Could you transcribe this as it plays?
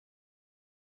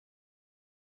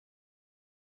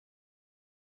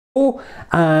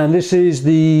and this is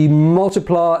the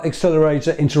multiplier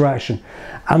accelerator interaction.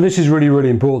 And this is really, really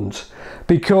important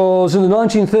because in the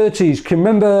 1930s, can you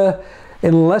remember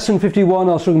in lesson 51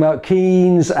 I was talking about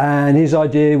Keynes, and his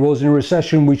idea was in a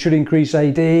recession we should increase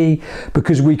AD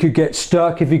because we could get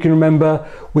stuck, if you can remember,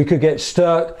 we could get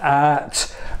stuck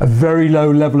at a very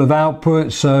low level of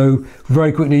output. So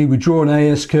very quickly we draw an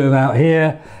AS curve out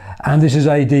here, and this is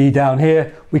AD down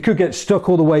here. We could get stuck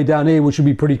all the way down here, which would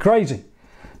be pretty crazy.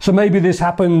 So maybe this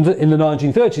happened in the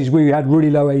 1930s. We had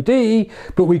really low AD,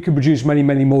 but we could produce many,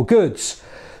 many more goods.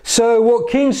 So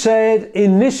what Keynes said,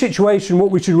 in this situation,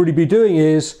 what we should really be doing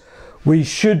is we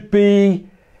should be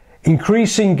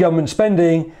increasing government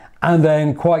spending, and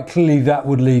then quite clearly that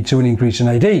would lead to an increase in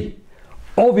AD.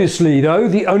 Obviously though,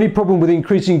 the only problem with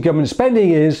increasing government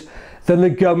spending is then the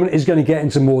government is going to get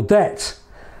into more debt.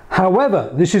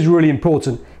 However, this is really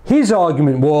important. His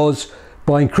argument was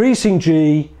by increasing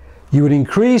G, you would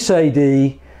increase AD,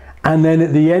 and then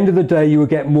at the end of the day you would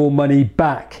get more money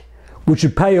back, which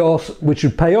would pay off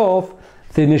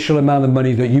the initial amount of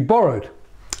money that you borrowed.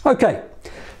 Okay,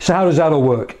 so how does that all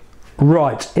work?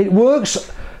 Right, it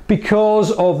works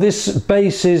because of this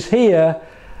basis here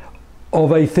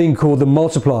of a thing called the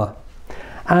multiplier.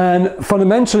 And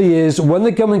fundamentally is when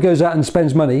the government goes out and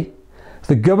spends money,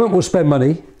 the government will spend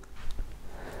money,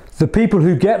 the people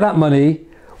who get that money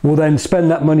will then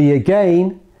spend that money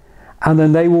again, and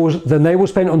then they will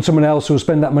spend it on someone else who will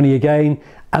spend that money again,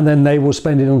 and then they will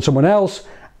spend it on someone else,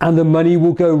 and the money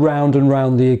will go round and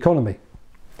round the economy.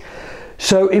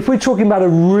 So if we're talking about a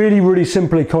really, really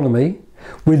simple economy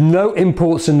with no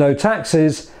imports and no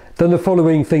taxes, then the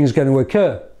following thing is going to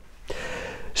occur.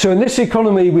 So in this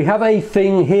economy, we have a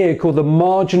thing here called the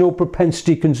marginal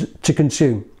propensity to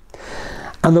consume.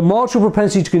 And the marginal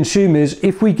propensity to consume is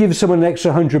if we give someone an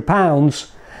extra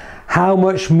 £100, how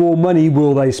much more money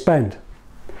will they spend?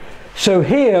 So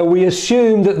here we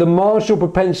assume that the marginal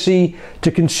propensity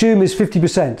to consume is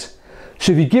 50%.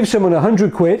 So if you give someone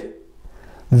 100 quid,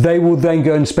 they will then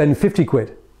go and spend 50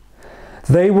 quid.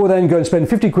 They will then go and spend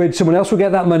 50 quid, someone else will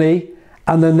get that money,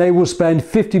 and then they will spend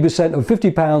 50% of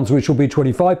 £50, which will be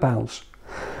 £25.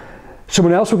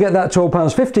 Someone else will get that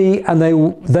 £12.50, and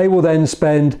they will then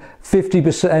spend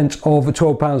 50% of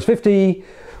 £12.50,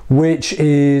 which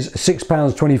is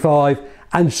 £6.25,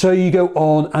 and so you go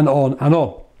on and on and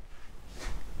on.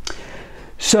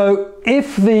 So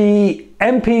if the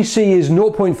MPC is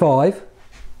 0.5,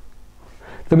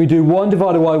 then we do 1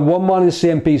 divided by 1 minus the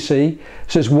MPC,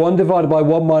 so it's 1 divided by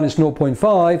 1 minus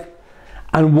 0.5,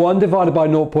 and 1 divided by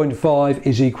 0.5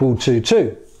 is equal to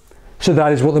 2. So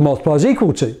that is what the multiplier is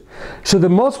equal to. So the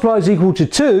multiplier is equal to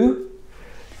 2,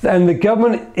 and the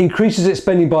government increases its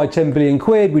spending by 10 billion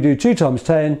quid. We do 2 times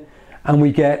 10, and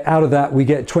we get, out of that, we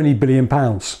get 20 billion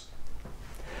pounds.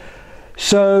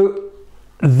 So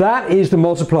that is the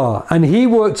multiplier. And he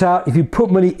worked out if you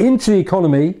put money into the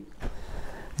economy,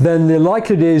 then the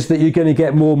likelihood is that you're going to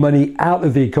get more money out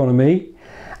of the economy.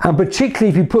 And particularly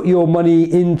if you put your money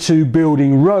into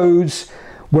building roads,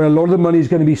 where a lot of the money is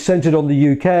going to be centered on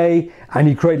the UK, and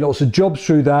you create lots of jobs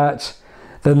through that,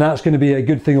 then that's going to be a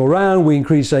good thing all round. We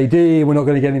increase AD, we're not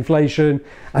going to get inflation,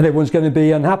 and everyone's going to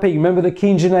be unhappy. Remember the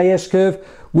Keynesian AS curve,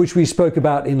 which we spoke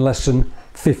about in lesson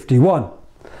 51.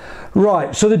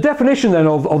 Right, so the definition then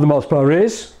of the multiplier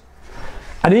is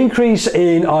an increase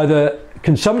in either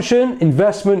consumption,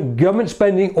 investment, government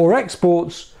spending, or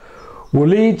exports will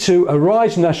lead to a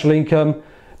rise in national income,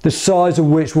 the size of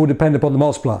which will depend upon the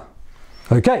multiplier.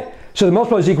 Okay, so the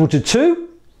multiplier is equal to 2,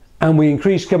 and we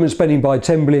increase government spending by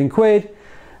 10 billion quid,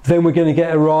 then we're going to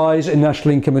get a rise in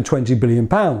national income of 20 billion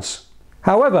pounds.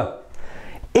 However,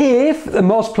 if the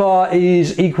multiplier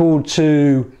is equal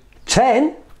to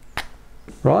 10,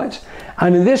 right,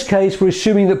 and in this case we're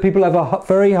assuming that people have a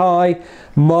very high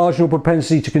marginal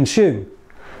propensity to consume.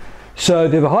 So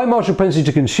they have a high marginal propensity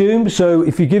to consume, so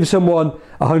if you give someone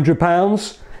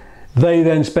 £100, they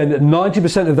then spend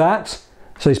 90% of that,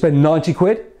 so they spend 90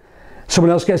 quid.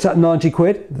 Someone else gets that 90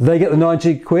 quid, they get the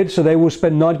 90 quid, so they will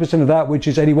spend 90% of that, which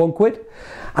is 81 quid.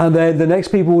 And then the next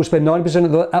people will spend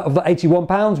 90% of the 81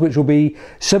 pounds, which will be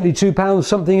 72 pounds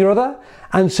something or other.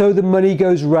 And so the money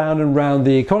goes round and round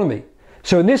the economy.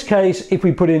 So in this case, if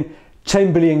we put in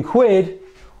 10 billion quid,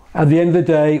 at the end of the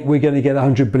day, we're going to get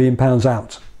 100 billion pounds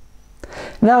out.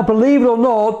 Now, believe it or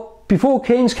not, before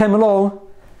Keynes came along,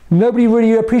 nobody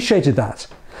really appreciated that.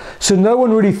 So no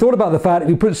one really thought about the fact if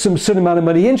we put some certain amount of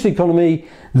money into the economy,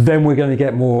 then we're going to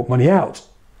get more money out.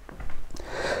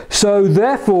 So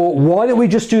therefore, why don't we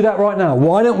just do that right now?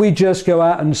 Why don't we just go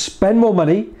out and spend more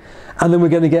money, and then we're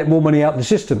going to get more money out of the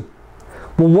system?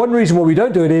 Well, one reason why we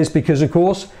don't do it is because, of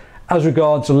course, as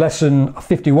regards to lesson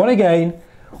 51 again,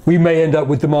 we may end up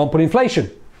with demand pull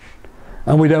inflation.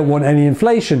 And we don't want any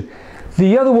inflation.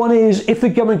 The other one is if the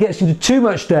government gets into too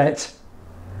much debt,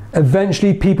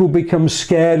 eventually people become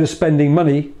scared of spending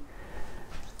money.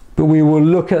 But we will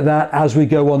look at that as we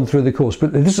go on through the course.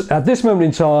 But at this moment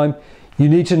in time, you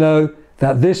need to know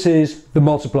that this is the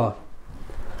multiplier.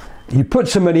 You put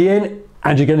some money in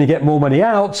and you're going to get more money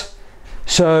out.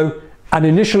 So an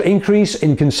initial increase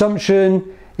in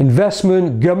consumption,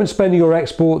 investment, government spending or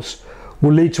exports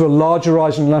will lead to a larger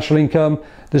rise in national income,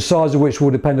 the size of which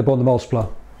will depend upon the multiplier.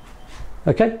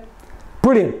 Okay?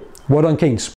 Brilliant. Well done, Keynes.